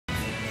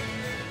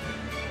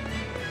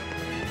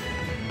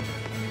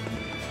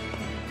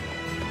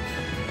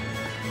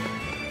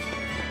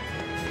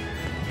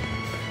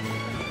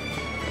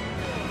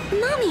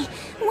Mommy,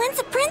 when's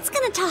the prince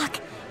gonna talk?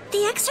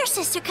 The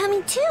exorcists are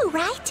coming too,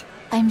 right?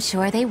 I'm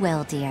sure they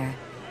will, dear.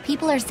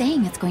 People are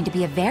saying it's going to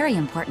be a very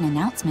important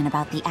announcement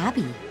about the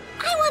Abbey.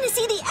 I want to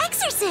see the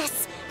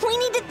exorcists! We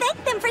need to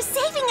thank them for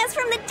saving us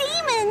from the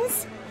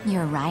demons!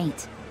 You're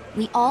right.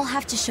 We all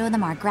have to show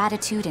them our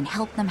gratitude and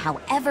help them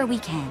however we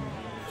can.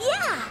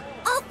 Yeah!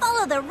 I'll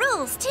follow the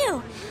rules,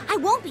 too. I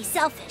won't be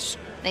selfish.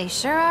 They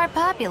sure are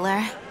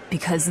popular.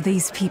 Because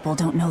these people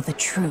don't know the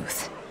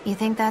truth. You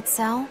think that's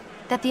so?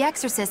 That the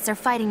exorcists are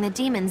fighting the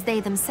demons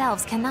they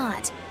themselves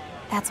cannot.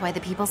 That's why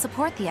the people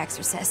support the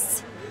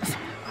exorcists.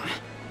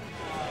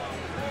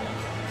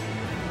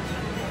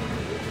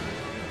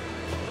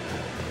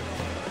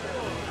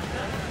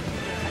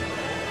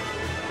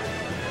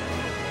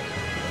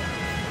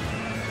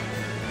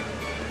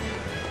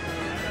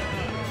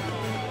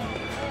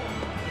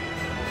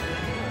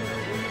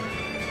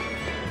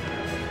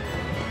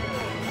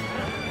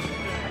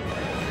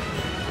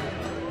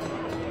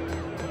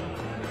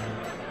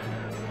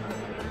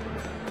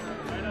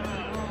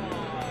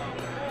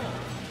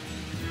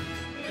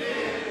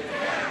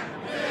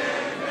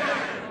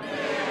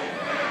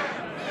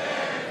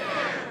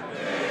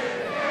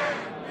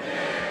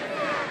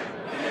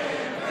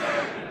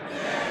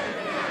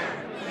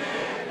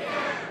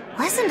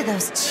 Listen to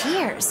those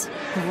cheers.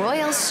 The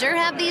royals sure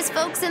have these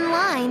folks in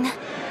line.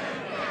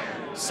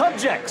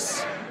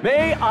 Subjects,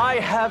 may I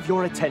have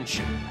your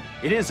attention?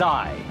 It is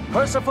I,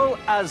 Percival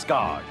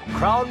Asgard,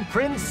 Crown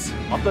Prince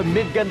of the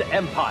Midgard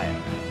Empire.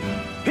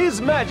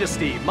 His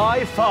Majesty,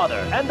 my father,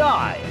 and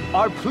I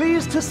are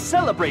pleased to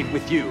celebrate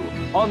with you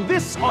on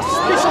this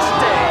auspicious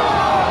day.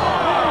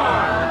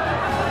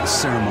 The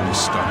ceremony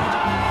started.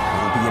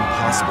 It will be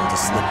impossible to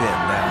slip in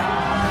now.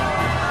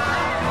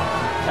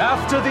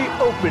 After the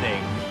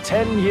opening,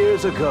 10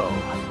 years ago,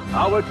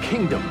 our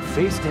kingdom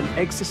faced an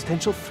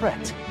existential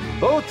threat,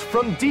 both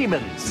from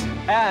demons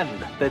and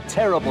the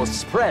terrible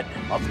spread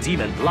of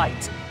demon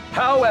light.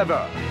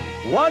 However,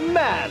 one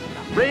man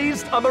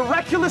raised a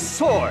miraculous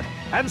sword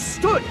and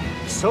stood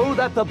so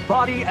that the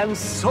body and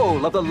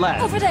soul of the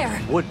land Over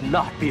there! would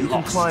not be You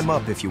can lost. climb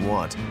up if you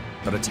want,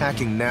 but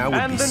attacking now would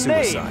And be the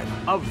suicide.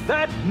 name of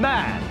that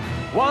man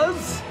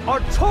was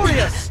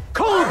Artorius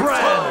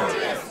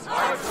Colbrand!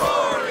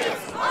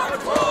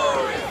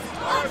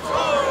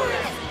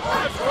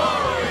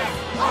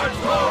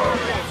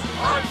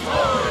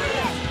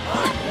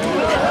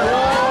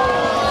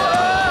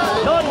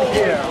 None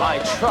here, I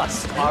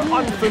trust, are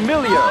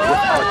unfamiliar with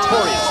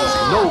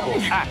Artorius'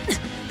 noble act.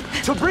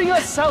 To bring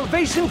us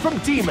salvation from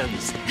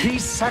demons, he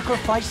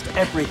sacrificed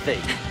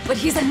everything. But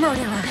he's a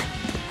murderer.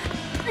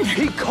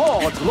 He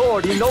called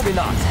Lord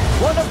Innominat,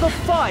 one of the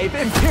 5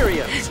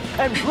 Empyreans,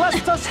 and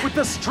blessed us with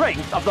the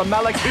strength of the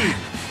Malachim.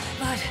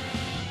 But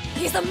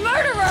he's a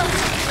murderer!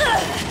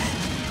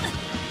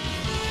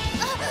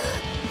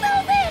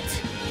 Velvet!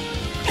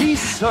 He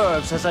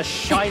serves as a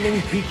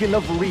shining beacon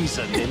of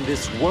reason in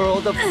this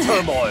world of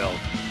turmoil.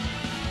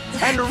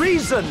 And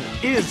reason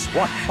is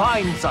what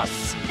binds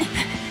us.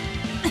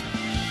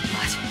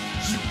 But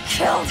you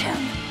killed him!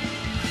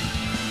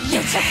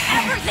 You took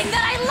everything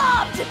that I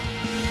loved!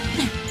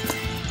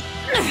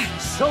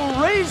 So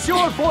raise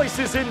your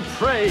voices in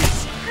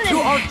praise to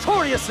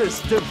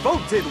Artorius'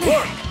 devoted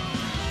work,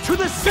 to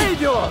the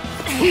Savior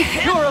who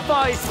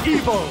purifies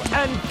evil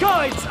and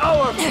guides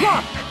our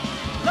flock.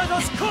 Let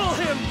us call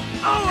him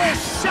our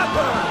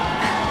Shepherd!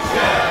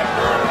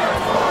 Shepherd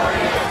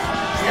Artorius!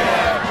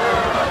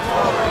 Shepherd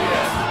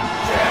Artorius!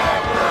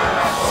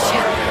 Shepherd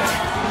Artorius!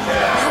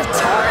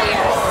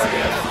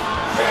 Artorius!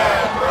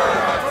 Shepherd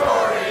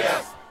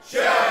Artorius!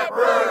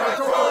 Shepherd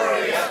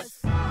Artorius!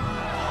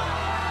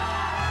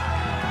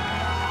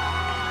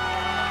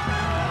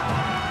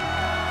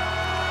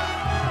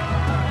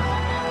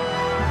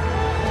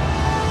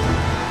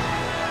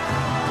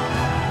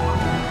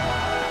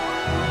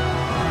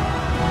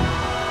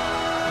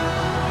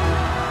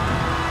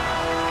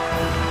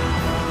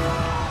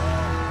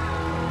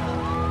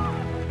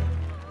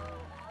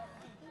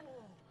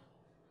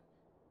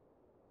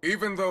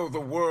 Even though the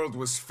world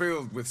was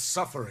filled with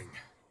suffering,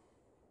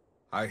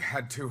 I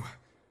had to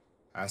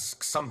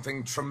ask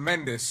something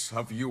tremendous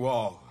of you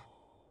all.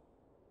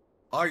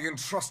 I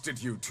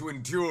entrusted you to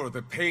endure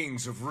the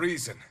pains of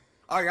reason.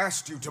 I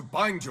asked you to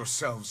bind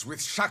yourselves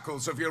with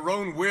shackles of your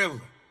own will.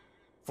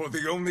 For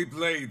the only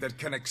blade that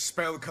can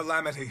expel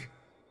calamity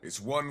is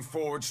one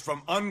forged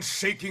from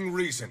unshaking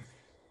reason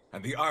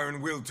and the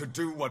iron will to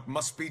do what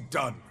must be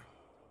done.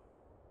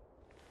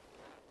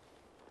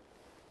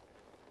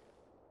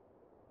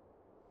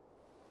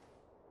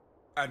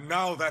 And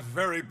now that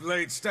very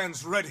blade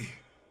stands ready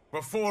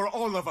before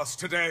all of us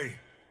today.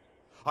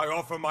 I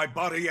offer my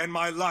body and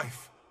my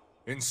life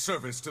in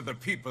service to the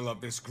people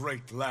of this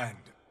great land.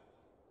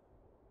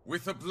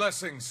 With the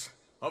blessings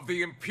of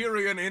the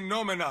Empyrean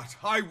Innominat,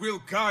 I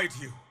will guide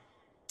you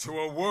to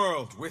a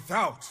world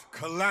without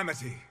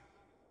calamity.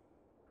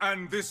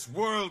 And this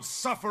world's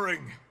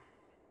suffering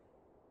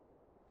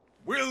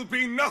will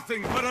be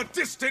nothing but a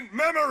distant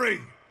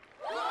memory!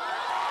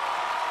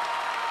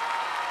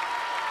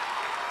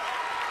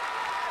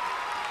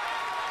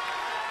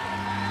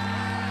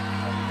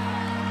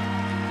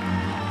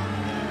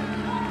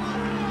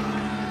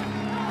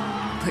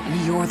 But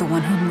you're the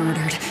one who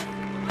murdered.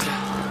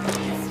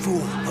 Fool,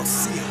 they'll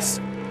see us.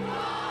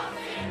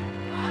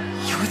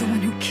 You're the one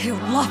who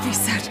killed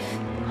Laphicet.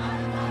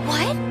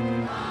 What?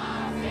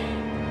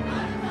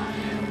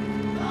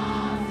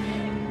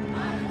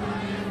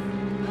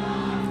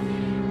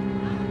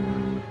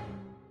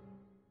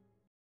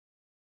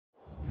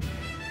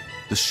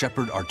 The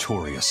Shepherd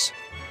Artorias.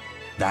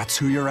 That's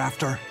who you're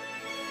after?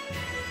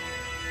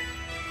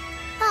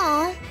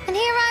 Oh, and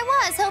here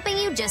I was hoping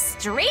you'd just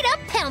straight up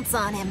pounce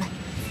on him.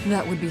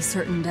 That would be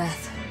certain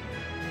death.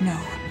 No.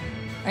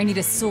 I need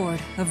a sword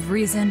of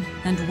reason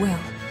and will.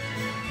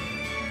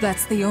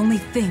 That's the only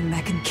thing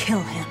that can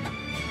kill him.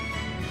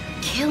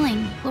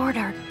 Killing Lord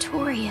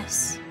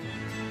Artorias.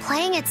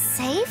 Playing it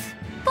safe?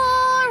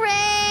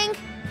 Boring!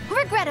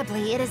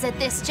 Regrettably, it is at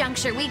this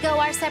juncture we go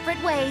our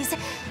separate ways.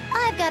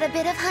 I've got a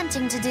bit of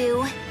hunting to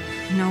do.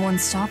 No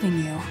one's stopping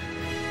you.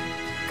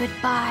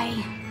 Goodbye.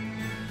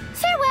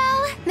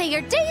 Farewell! May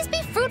your days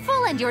be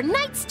fruitful and your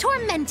nights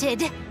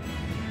tormented!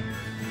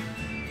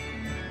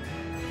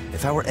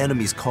 If our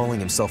enemy's calling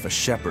himself a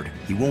shepherd,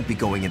 he won't be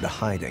going into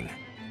hiding.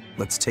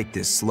 Let's take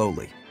this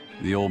slowly.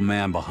 The old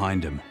man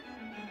behind him.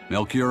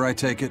 Melchior, I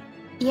take it?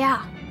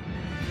 Yeah.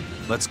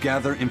 Let's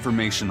gather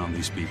information on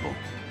these people.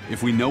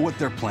 If we know what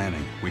they're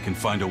planning, we can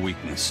find a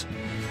weakness.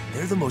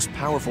 They're the most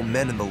powerful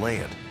men in the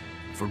land.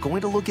 If we're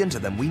going to look into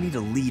them, we need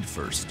a lead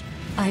first.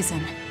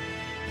 Eisen,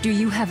 do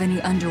you have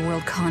any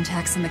underworld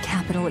contacts in the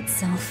capital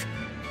itself?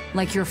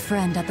 Like your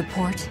friend at the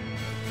port?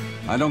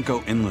 I don't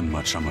go inland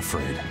much, I'm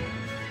afraid.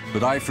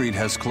 But Eifried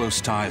has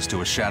close ties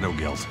to a shadow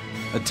guild.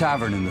 A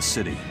tavern in the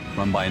city,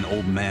 run by an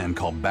old man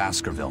called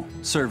Baskerville,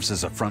 serves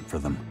as a front for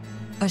them.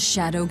 A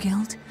shadow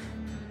guild?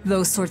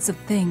 Those sorts of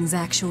things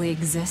actually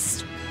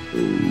exist?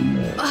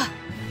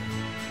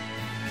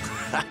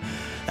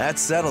 That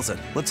settles it.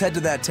 Let's head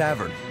to that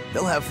tavern.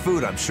 They'll have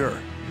food, I'm sure.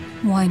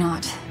 Why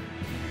not?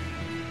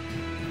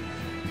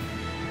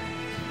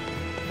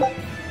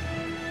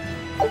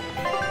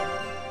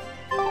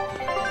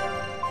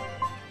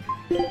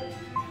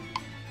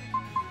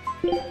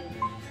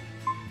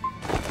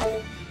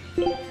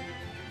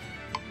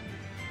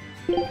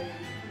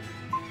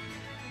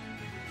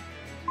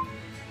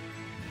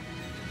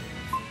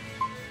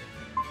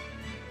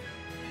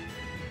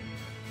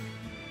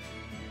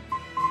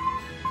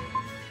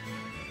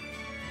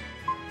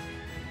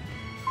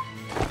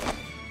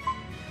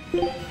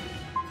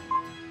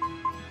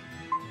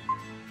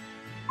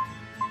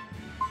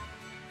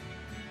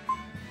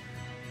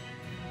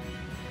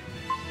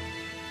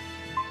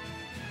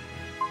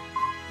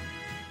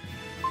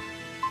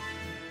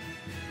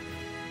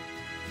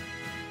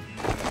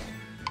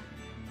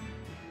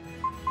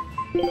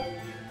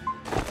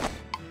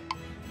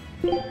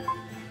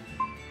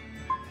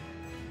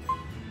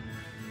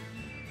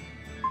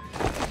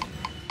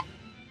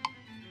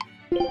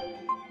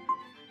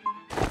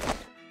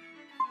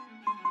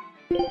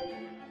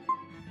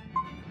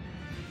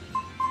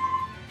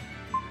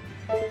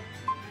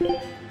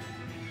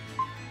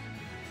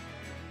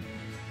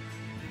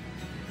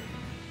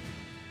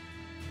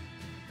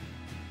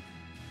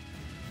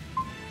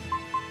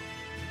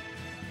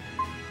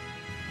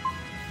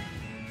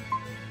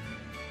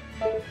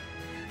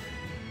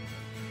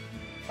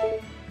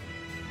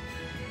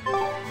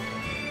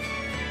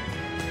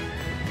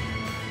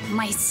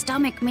 My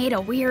stomach made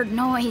a weird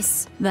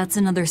noise. That's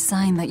another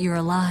sign that you're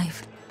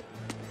alive.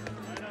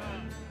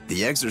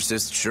 The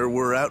exorcists sure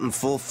were out in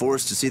full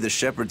force to see the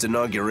shepherd's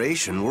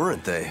inauguration,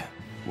 weren't they?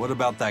 What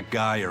about that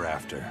guy you're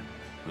after?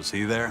 Was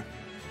he there?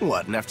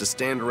 What, and have to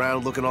stand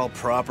around looking all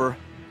proper?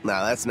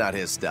 Nah, that's not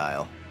his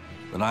style.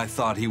 But I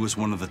thought he was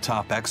one of the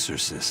top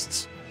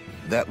exorcists.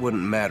 That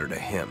wouldn't matter to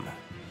him.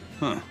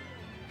 Huh.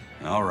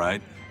 All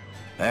right.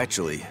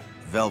 Actually,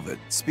 Velvet,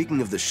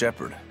 speaking of the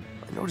shepherd,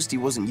 I noticed he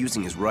wasn't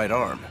using his right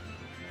arm.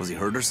 Was he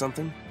hurt or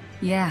something?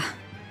 Yeah.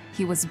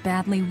 He was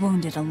badly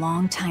wounded a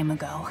long time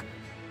ago.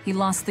 He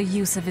lost the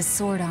use of his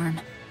sword arm.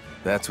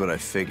 That's what I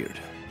figured.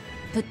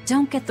 But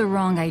don't get the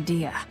wrong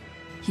idea.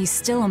 He's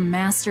still a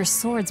master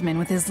swordsman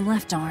with his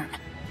left arm.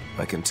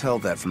 I can tell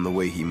that from the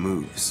way he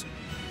moves.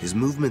 His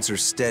movements are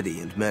steady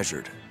and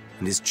measured,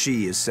 and his chi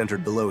is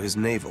centered below his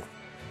navel.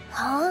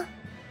 Huh?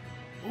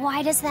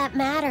 Why does that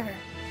matter?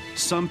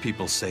 Some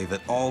people say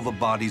that all the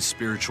body's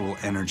spiritual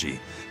energy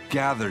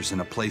gathers in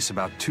a place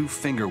about 2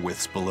 finger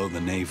widths below the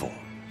navel.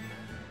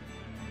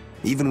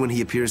 Even when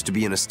he appears to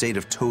be in a state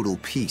of total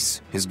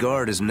peace, his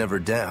guard is never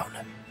down.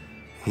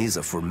 He's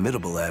a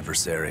formidable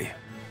adversary.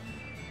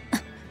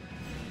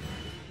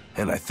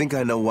 And I think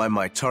I know why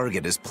my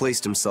target has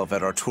placed himself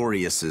at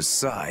Artorias'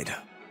 side.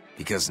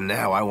 Because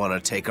now I want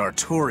to take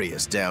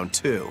Artorias down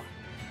too.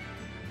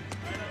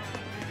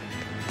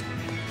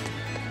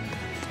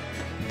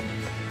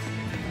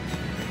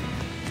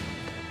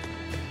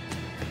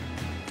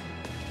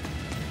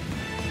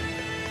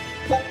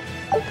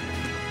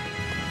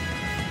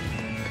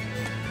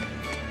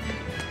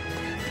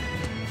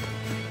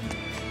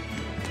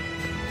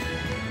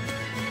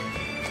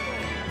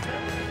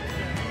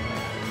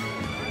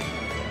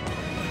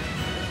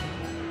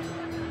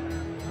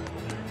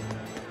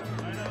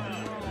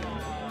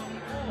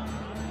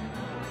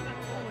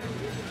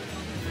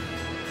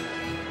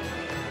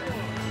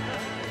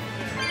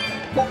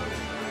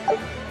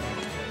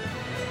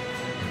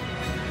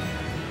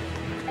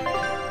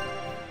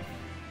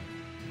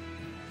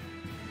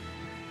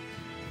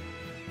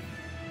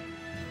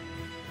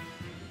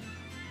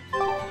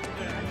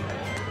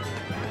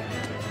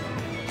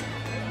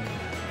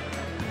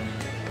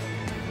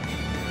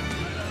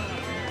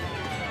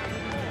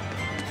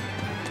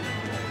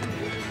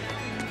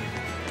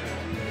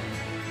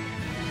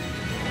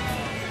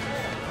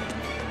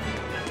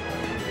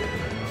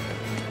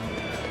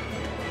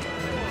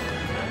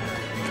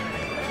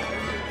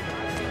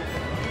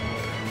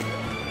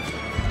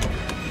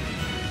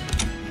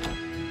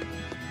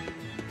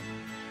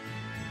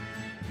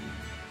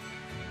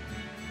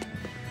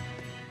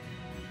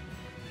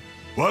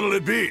 What'll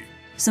it be?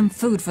 Some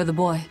food for the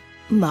boy.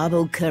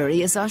 Mabo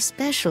curry is our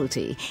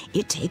specialty.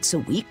 It takes a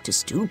week to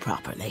stew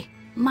properly.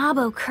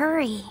 Mabo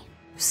curry.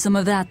 Some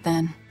of that,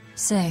 then.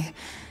 Say,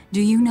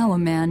 do you know a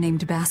man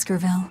named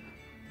Baskerville?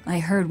 I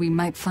heard we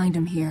might find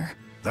him here.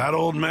 That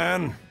old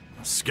man?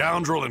 A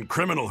scoundrel and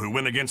criminal who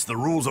went against the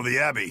rules of the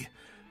Abbey.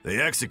 They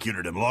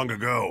executed him long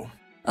ago.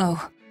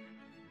 Oh.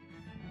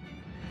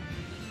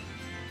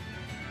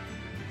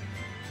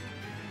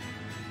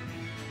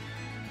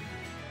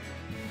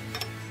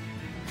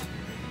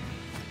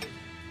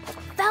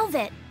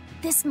 Velvet,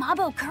 this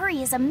Mabo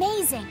curry is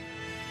amazing.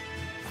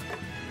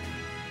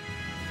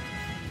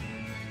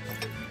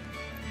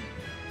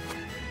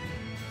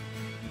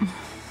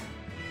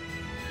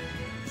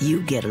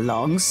 You get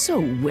along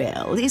so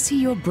well. Is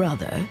he your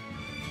brother?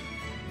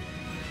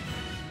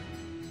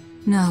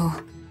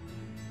 No.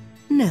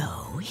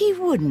 No, he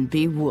wouldn't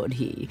be, would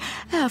he?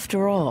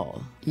 After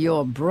all,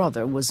 your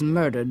brother was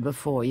murdered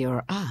before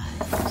your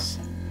eyes.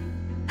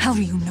 How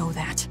do you know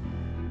that?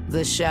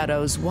 The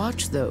shadows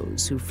watch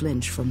those who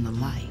flinch from the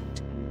light.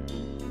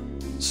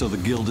 So the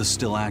guild is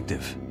still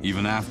active,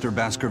 even after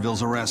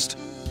Baskerville's arrest?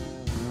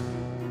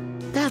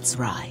 That's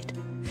right.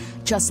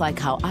 Just like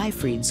how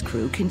Ifrid's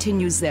crew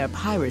continues their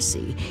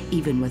piracy,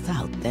 even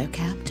without their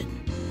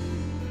captain.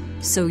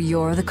 So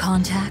you're the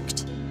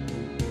contact?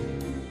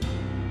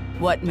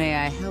 What may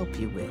I help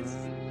you with?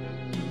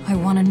 I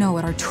want to know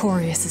what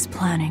Artorias is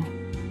planning.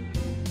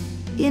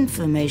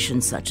 Information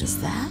such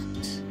as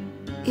that,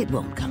 it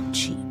won't come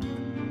cheap.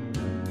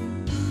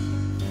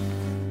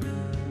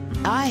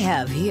 I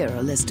have here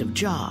a list of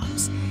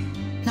jobs,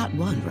 not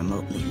one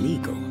remotely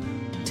legal.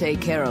 Take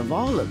care of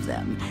all of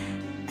them,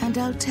 and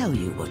I'll tell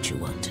you what you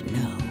want to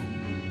know.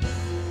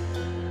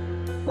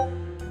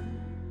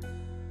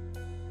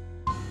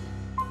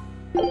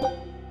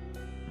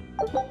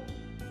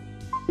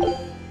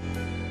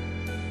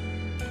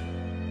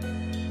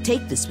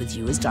 Take this with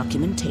you as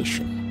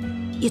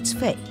documentation. It's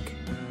fake,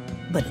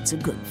 but it's a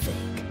good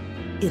fake.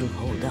 It'll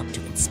hold up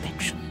to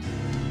inspection.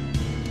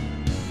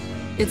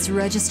 It's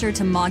registered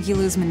to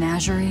Mogulu's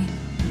menagerie?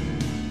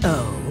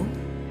 Oh?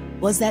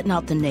 Was that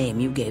not the name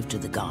you gave to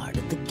the guard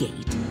at the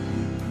gate?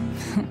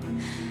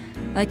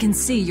 I can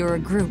see you're a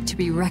group to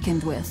be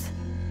reckoned with.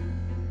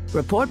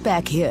 Report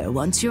back here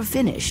once you're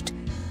finished.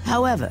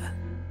 However,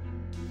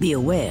 be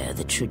aware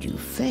that should you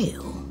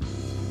fail...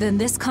 Then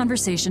this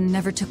conversation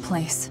never took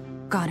place.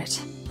 Got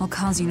it. I'll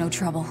cause you no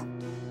trouble.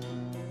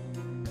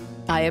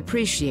 I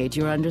appreciate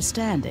your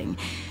understanding.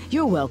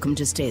 You're welcome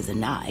to stay the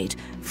night,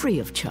 free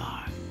of charge.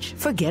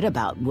 Forget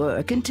about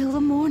work until the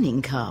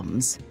morning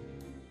comes.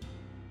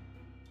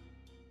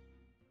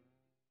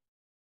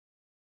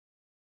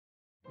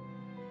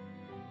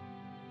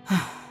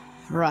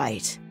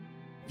 Right.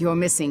 You're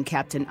missing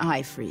Captain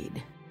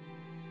Ifrid.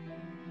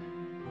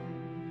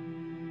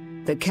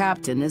 The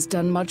captain has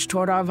done much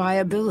toward our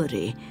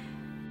viability.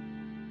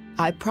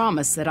 I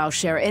promise that I'll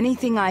share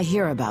anything I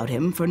hear about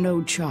him for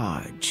no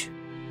charge.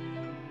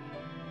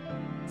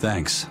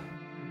 Thanks.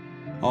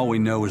 All we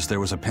know is there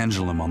was a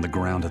pendulum on the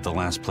ground at the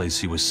last place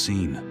he was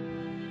seen.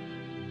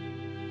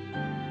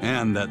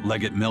 And that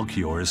Legate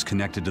Melchior is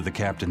connected to the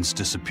captain's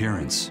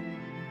disappearance.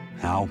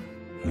 How?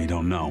 We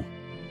don't know.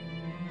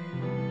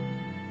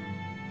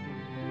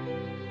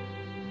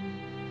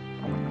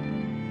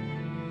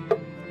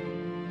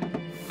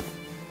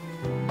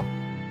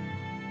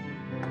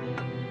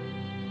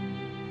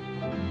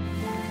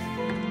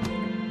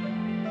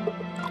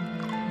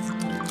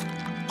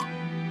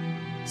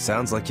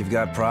 Sounds like you've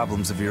got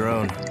problems of your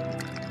own.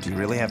 Do you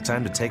really have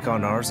time to take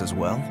on ours as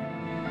well?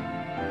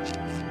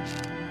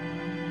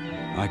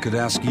 I could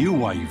ask you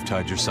why you've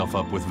tied yourself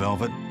up with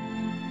Velvet.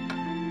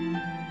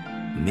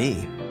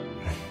 Me?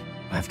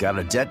 I've got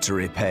a debt to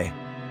repay.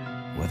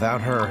 Without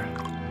her,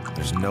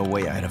 there's no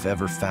way I'd have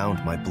ever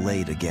found my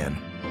blade again.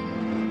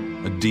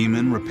 A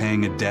demon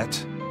repaying a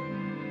debt?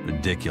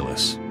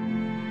 Ridiculous.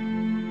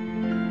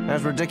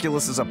 As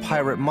ridiculous as a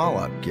pirate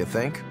Moloch, you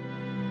think?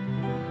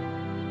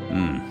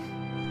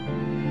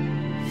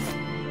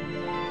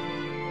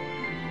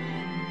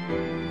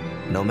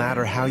 No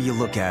matter how you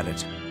look at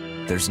it,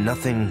 there's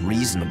nothing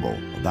reasonable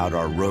about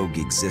our rogue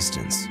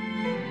existence.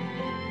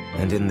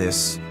 And in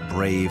this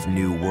brave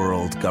new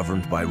world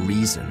governed by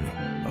reason,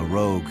 a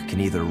rogue can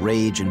either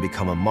rage and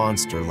become a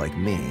monster like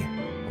me,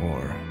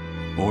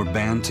 or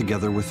band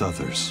together with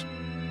others.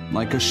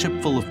 Like a ship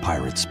full of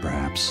pirates,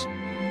 perhaps.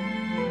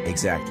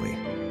 Exactly.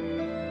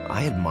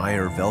 I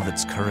admire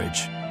Velvet's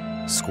courage,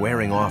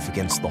 squaring off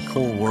against the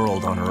whole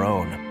world on her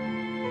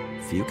own.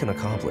 Few can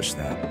accomplish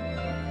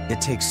that. It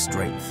takes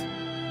strength.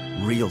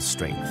 Real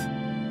strength.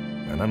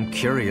 And I'm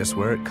curious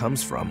where it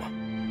comes from.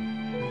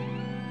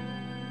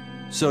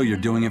 So you're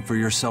doing it for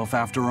yourself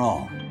after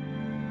all?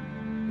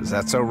 Is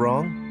that so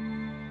wrong?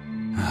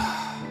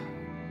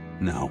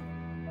 No.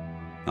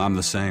 I'm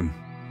the same.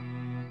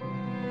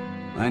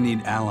 I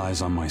need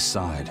allies on my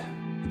side,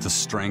 with the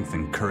strength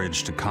and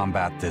courage to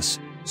combat this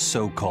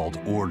so-called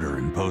order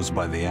imposed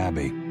by the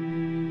Abbey.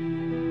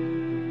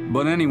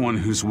 But anyone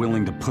who's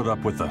willing to put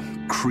up with the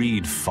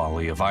creed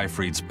folly of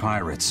Ifrid's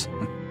pirates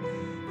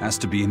has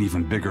to be an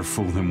even bigger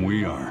fool than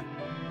we are.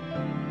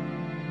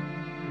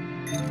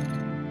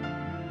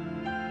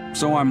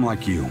 So I'm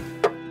like you.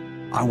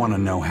 I want to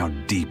know how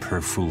deep her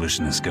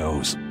foolishness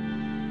goes.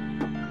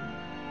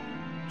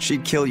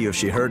 She'd kill you if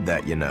she heard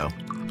that, you know.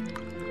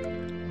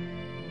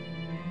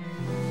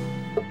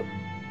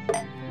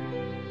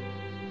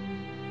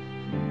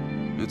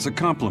 It's a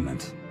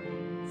compliment.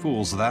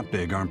 Fools that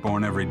big aren't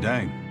born every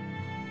day.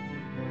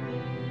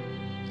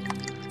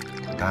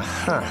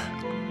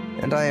 Aha.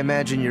 And I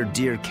imagine your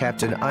dear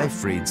Captain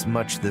Ifrid's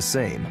much the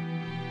same.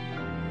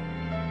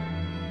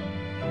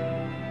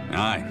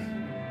 Aye.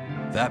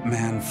 That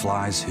man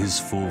flies his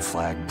fool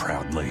flag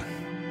proudly.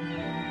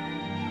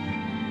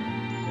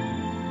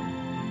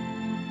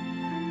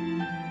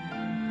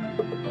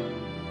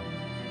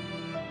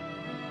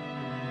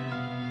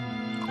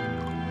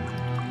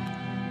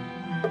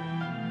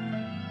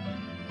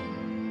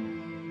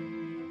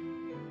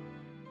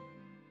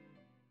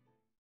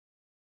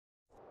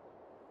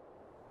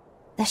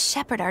 The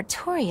Shepherd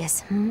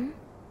Artorias,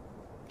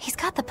 He's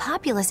got the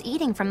populace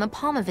eating from the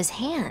palm of his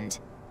hand.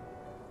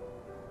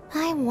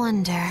 I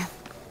wonder...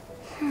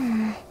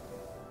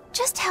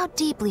 Just how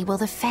deeply will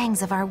the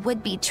fangs of our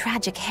would-be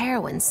tragic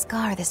heroine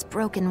scar this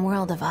broken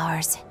world of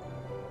ours?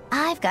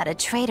 I've got a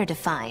traitor to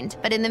find,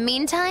 but in the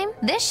meantime,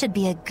 this should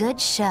be a good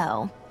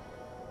show.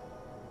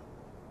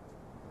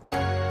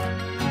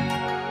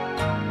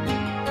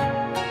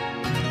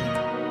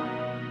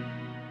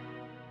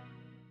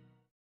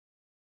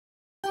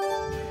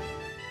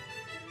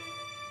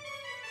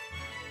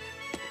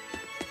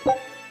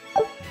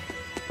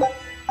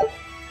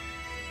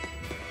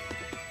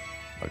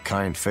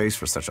 Kind face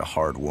for such a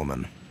hard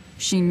woman.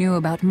 She knew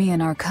about me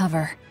and our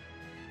cover.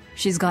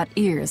 She's got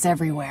ears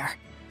everywhere.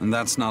 And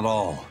that's not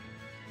all.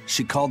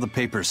 She called the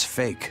papers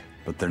fake,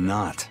 but they're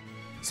not.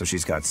 So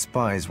she's got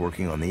spies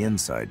working on the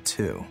inside,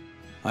 too.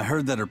 I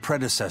heard that her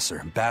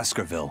predecessor,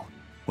 Baskerville,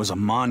 was a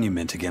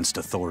monument against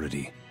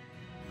authority.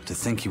 To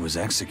think he was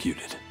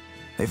executed.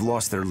 They've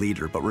lost their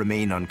leader, but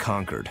remain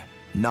unconquered.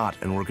 Not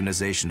an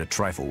organization to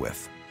trifle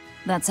with.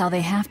 That's how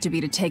they have to be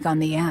to take on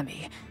the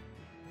Abbey.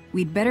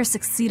 We'd better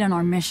succeed on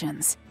our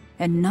missions,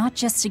 and not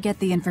just to get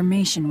the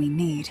information we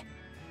need.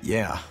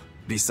 Yeah.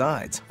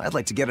 Besides, I'd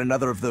like to get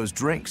another of those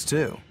drinks,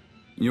 too.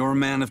 You're a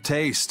man of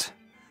taste.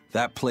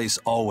 That place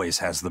always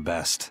has the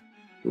best.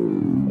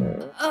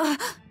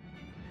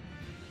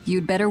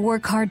 You'd better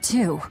work hard,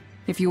 too,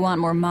 if you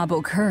want more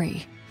Mabo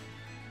curry.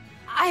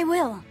 I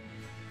will.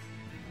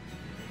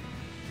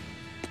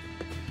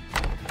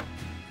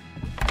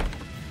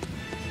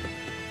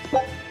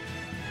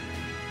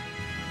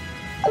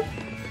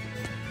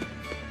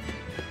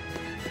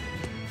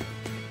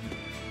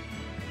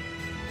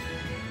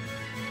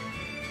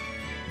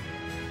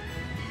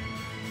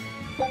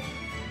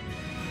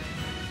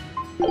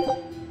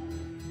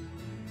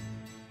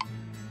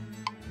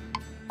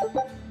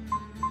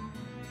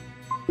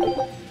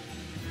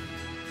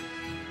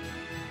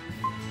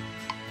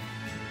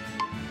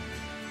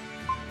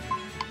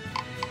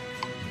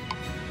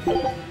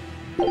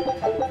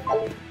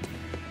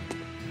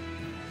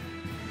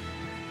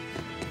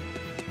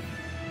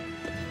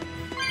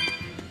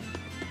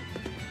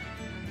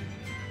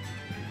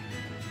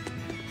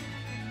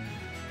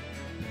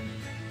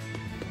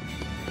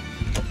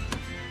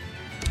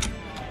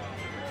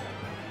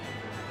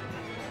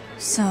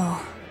 So,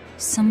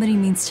 somebody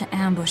means to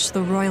ambush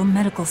the Royal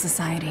Medical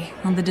Society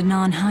on the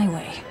Danan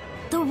Highway.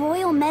 The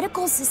Royal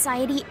Medical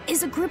Society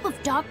is a group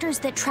of doctors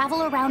that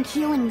travel around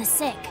healing the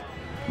sick.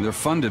 They're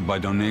funded by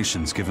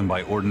donations given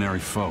by ordinary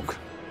folk.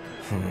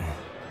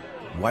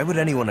 Why would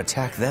anyone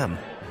attack them?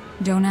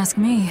 Don't ask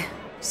me.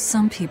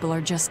 Some people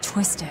are just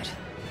twisted.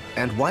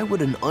 And why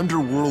would an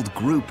underworld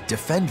group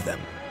defend them?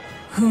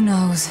 Who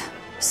knows?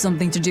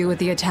 Something to do with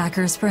the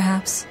attackers,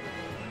 perhaps?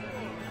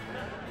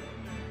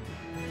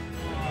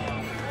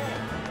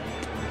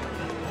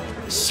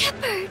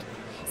 Shepherd!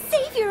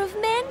 Savior of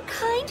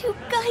mankind who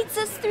guides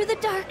us through the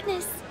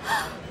darkness.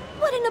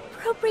 What an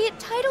appropriate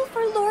title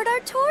for Lord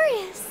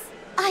Artorias.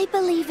 I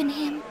believe in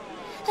him.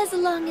 As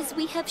long as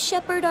we have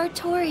Shepherd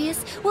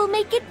Artorias, we'll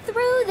make it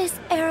through this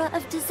era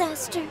of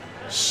disaster.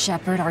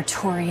 Shepherd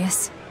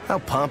Artorias? How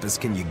pompous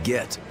can you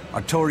get?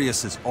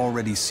 Artorias has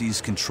already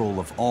seized control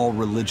of all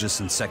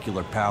religious and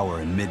secular power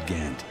in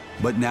Midgand.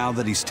 But now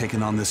that he's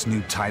taken on this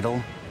new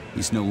title,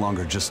 he's no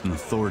longer just an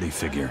authority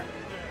figure.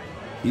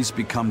 He's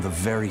become the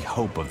very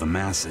hope of the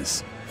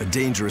masses. A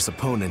dangerous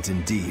opponent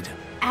indeed.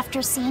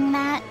 After seeing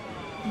that,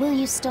 will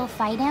you still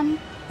fight him?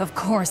 Of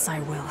course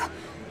I will.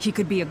 He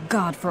could be a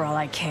god for all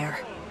I care.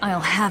 I'll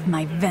have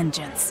my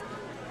vengeance.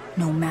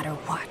 No matter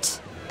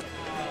what.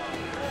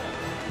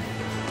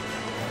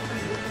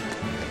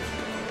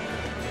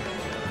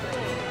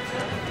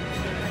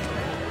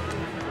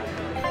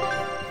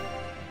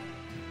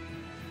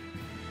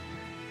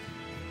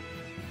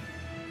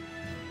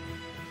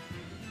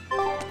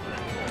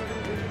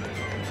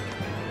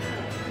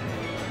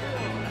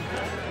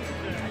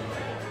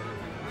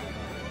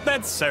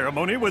 That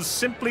ceremony was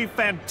simply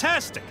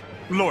fantastic.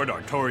 Lord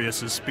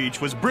Artorias'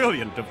 speech was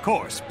brilliant, of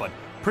course, but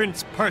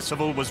Prince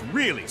Percival was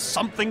really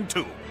something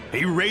too.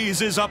 He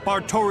raises up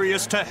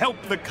Artorias to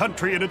help the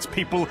country and its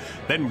people,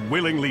 then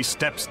willingly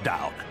steps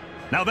down.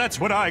 Now that's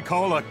what I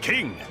call a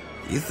king.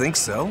 You think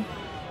so?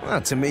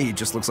 Well, to me, he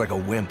just looks like a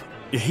wimp.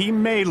 He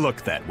may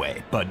look that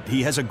way, but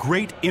he has a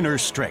great inner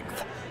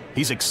strength.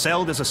 He's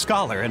excelled as a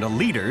scholar and a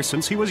leader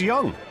since he was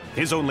young.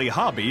 His only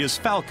hobby is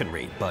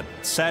falconry, but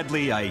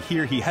sadly, I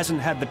hear he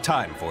hasn't had the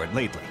time for it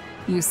lately.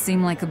 You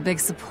seem like a big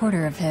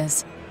supporter of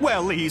his.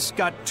 Well, he's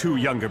got 2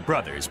 younger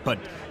brothers, but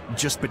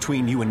just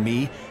between you and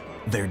me,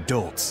 they're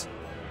dolts.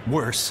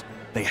 Worse,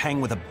 they hang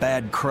with a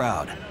bad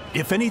crowd.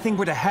 If anything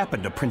were to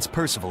happen to Prince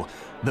Percival,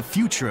 the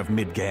future of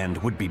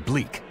Midgand would be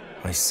bleak.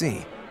 I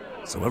see.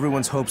 So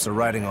everyone's hopes are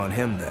riding on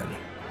him then.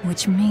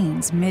 Which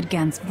means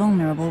Midgand's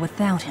vulnerable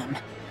without him.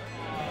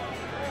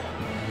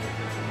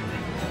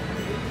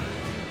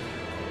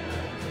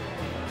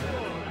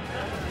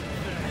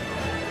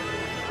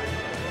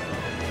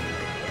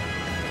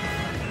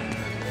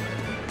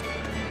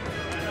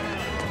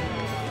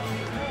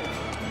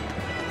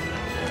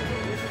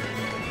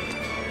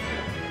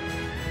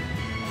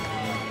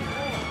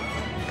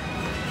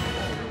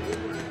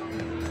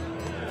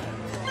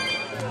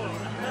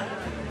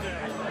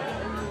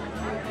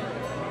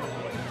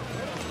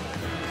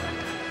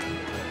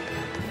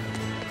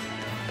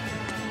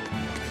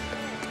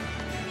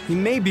 He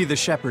may be the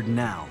shepherd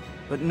now,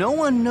 but no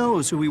one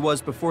knows who he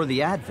was before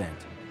the Advent,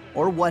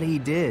 or what he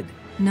did.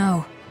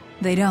 No,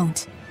 they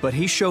don't. But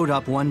he showed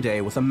up one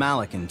day with a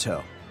mallet in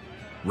tow,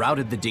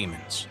 routed the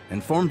demons,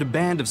 and formed a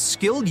band of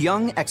skilled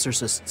young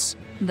exorcists.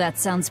 That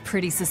sounds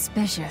pretty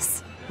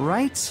suspicious.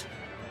 Right?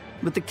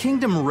 But the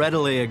kingdom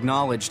readily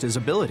acknowledged his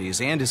abilities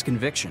and his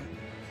conviction,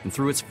 and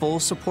threw its full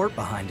support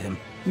behind him.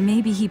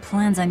 Maybe he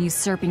plans on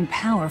usurping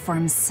power for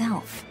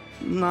himself.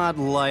 Not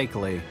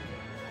likely.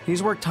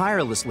 He's worked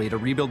tirelessly to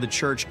rebuild the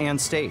church and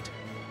state,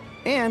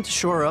 and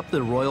shore up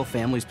the royal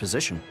family's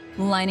position.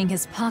 Lining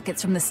his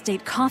pockets from the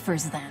state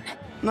coffers, then.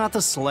 Not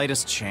the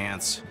slightest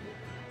chance.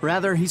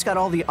 Rather, he's got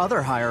all the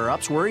other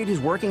higher-ups worried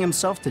he's working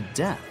himself to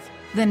death.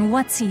 Then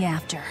what's he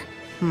after?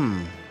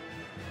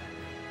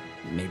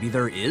 Maybe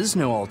there is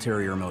no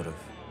ulterior motive.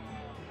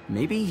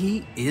 Maybe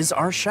he is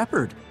our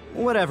shepherd.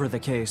 Whatever the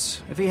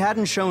case, if he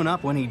hadn't shown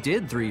up when he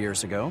did 3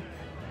 years ago,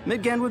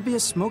 Midgand would be a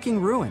smoking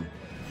ruin.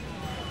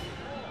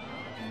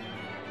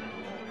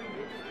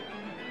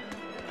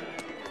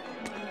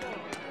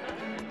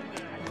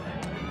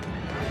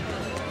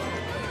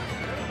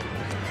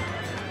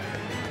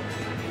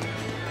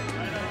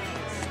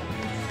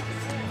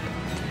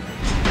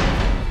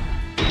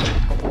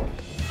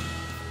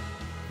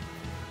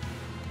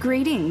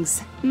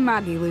 Greetings,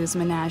 Magilu's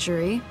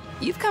menagerie.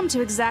 You've come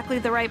to exactly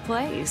the right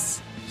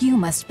place. You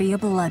must be a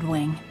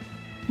Bloodwing.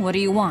 What do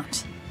you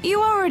want? You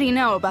already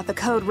know about the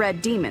Code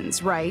Red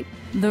demons, right?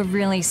 The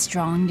really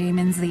strong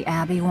demons the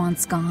Abbey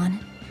wants gone?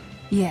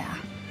 Yeah.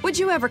 Would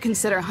you ever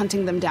consider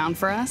hunting them down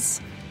for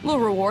us? We'll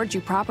reward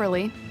you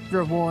properly.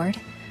 Reward?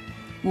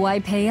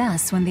 Why pay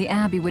us when the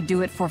Abbey would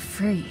do it for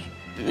free?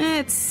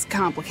 It's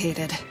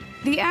complicated.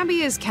 The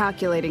Abbey is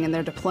calculating in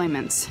their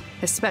deployments,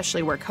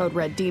 especially where Code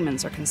Red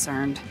demons are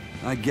concerned.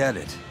 I get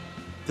it.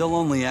 They'll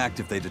only act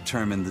if they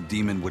determine the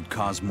demon would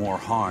cause more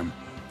harm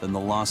than the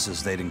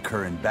losses they'd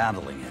incur in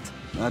battling it.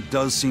 That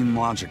does seem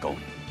logical.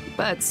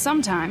 But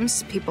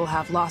sometimes people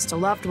have lost a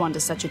loved one to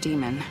such a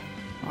demon.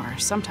 Or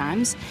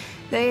sometimes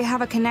they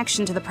have a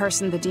connection to the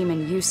person the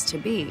demon used to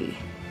be.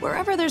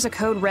 Wherever there's a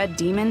Code Red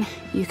demon,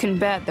 you can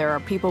bet there are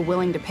people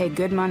willing to pay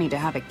good money to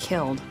have it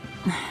killed.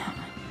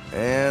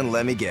 And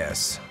let me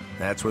guess.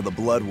 That's where the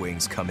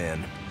Bloodwings come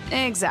in.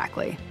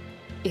 Exactly.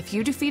 If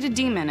you defeat a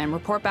demon and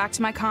report back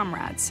to my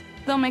comrades,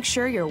 they'll make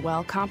sure you're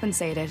well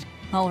compensated.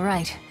 All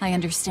right, I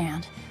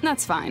understand.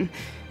 That's fine.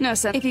 No,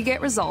 Seth, if you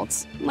get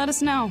results, let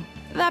us know.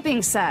 That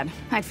being said,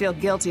 I'd feel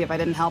guilty if I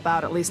didn't help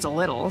out at least a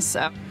little,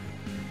 so...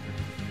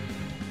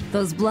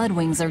 Those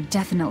Bloodwings are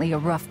definitely a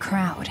rough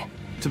crowd.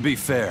 To be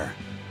fair,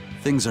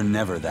 things are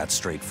never that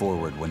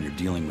straightforward when you're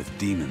dealing with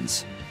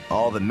demons.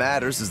 All that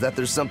matters is that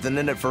there's something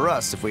in it for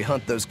us if we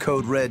hunt those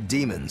Code Red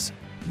demons.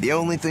 The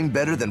only thing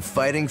better than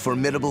fighting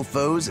formidable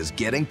foes is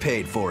getting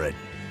paid for it.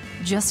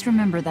 Just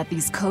remember that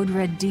these Code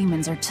Red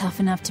demons are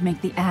tough enough to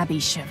make the Abbey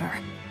shiver.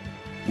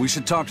 We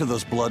should talk to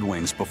those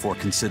Bloodwings before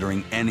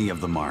considering any of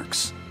the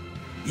marks.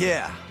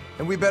 Yeah,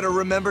 and we better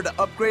remember to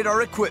upgrade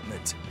our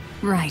equipment.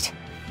 Right.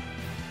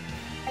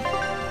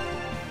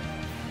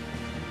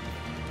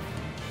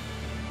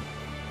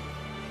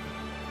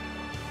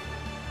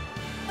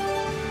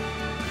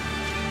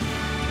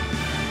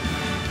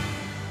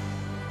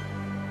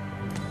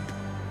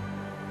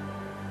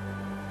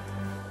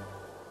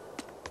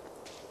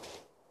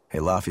 Hey,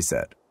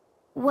 Laphicet.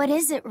 What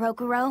is it,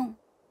 Rokuro?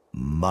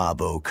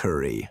 Mabo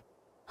curry.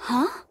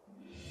 Huh?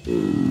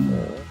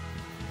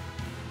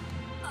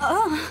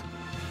 Oh.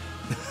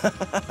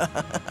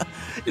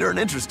 You're an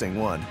interesting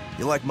one.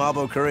 You like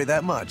Mabo curry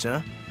that much, huh?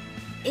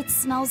 It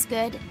smells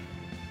good.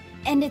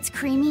 And it's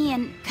creamy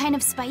and kind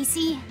of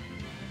spicy.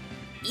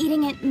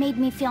 eating it made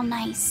me feel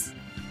nice.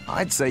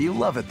 I'd say you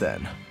love it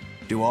then.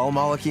 Do all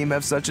Malachim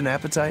have such an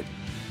appetite?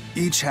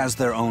 Each has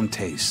their own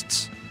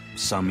tastes.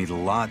 Some eat a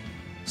lot,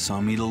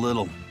 some eat a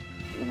little.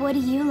 What do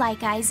you like,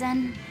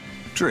 Aizen?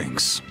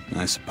 Drinks,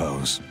 I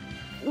suppose.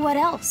 What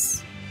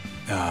else?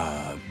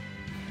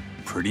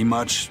 Pretty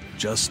much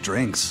just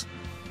drinks.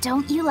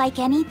 Don't you like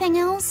anything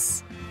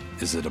else?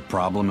 Is it a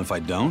problem if I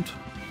don't?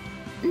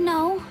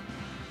 No.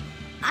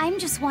 I'm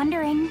just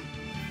wondering.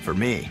 For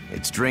me,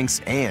 it's drinks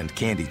and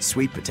candied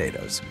sweet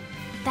potatoes.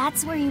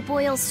 That's where you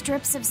boil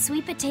strips of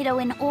sweet potato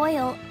in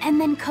oil and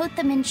then coat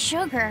them in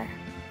sugar,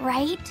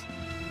 right?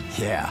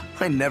 Yeah,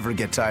 I never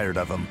get tired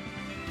of them.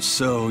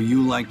 So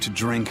you like to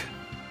drink,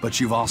 but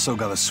you've also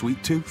got a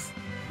sweet tooth?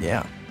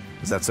 Yeah.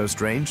 Is that so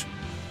strange?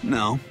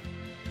 No.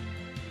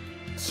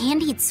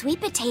 Candied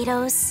sweet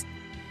potatoes.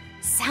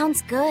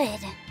 Sounds good.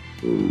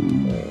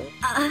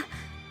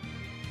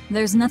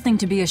 There's nothing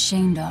to be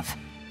ashamed of.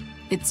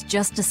 It's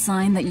just a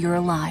sign that you're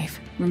alive,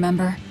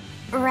 remember?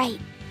 Right.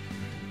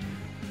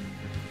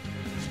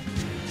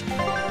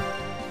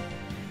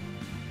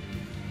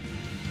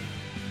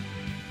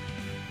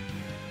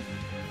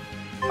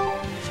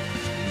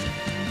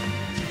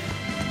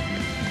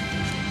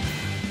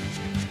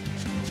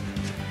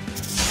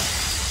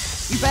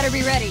 You better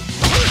be ready.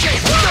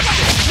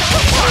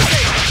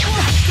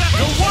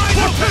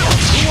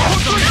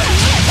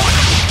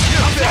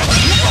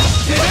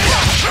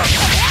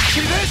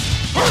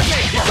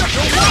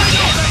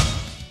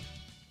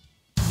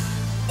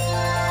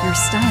 Your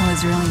style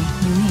is really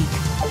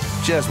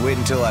unique. Just wait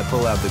until I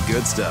pull out the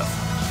good stuff.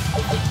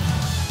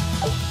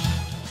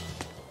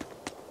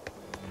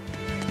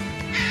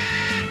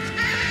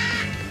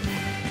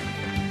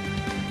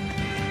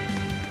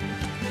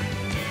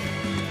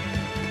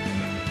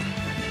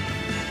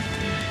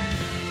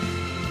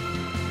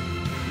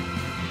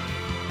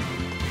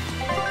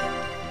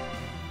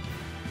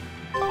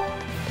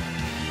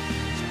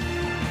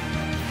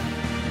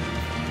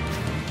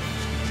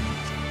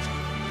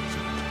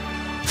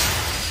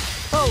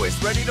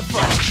 Always ready to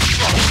fight.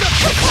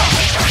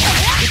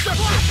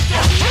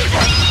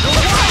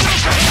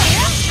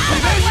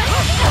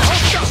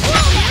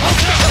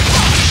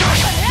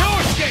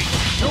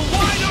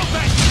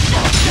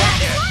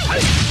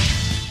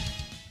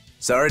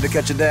 Sorry to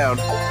cut you down.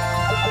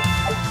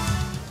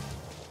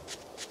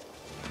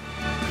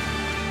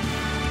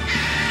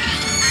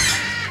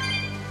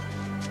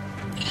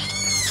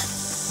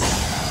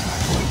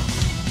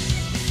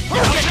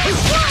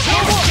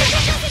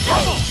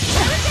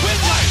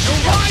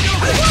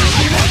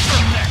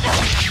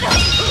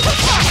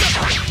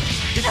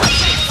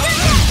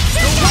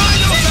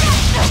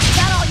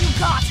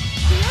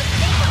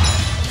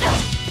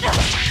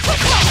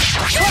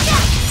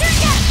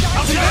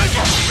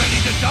 Ready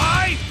to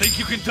die? Think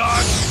you can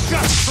dodge?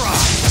 Just try!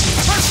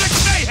 Perfect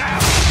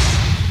mayhem!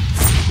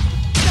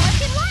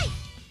 Dark and light!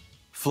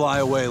 Fly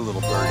away,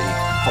 little birdie.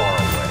 Far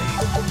away.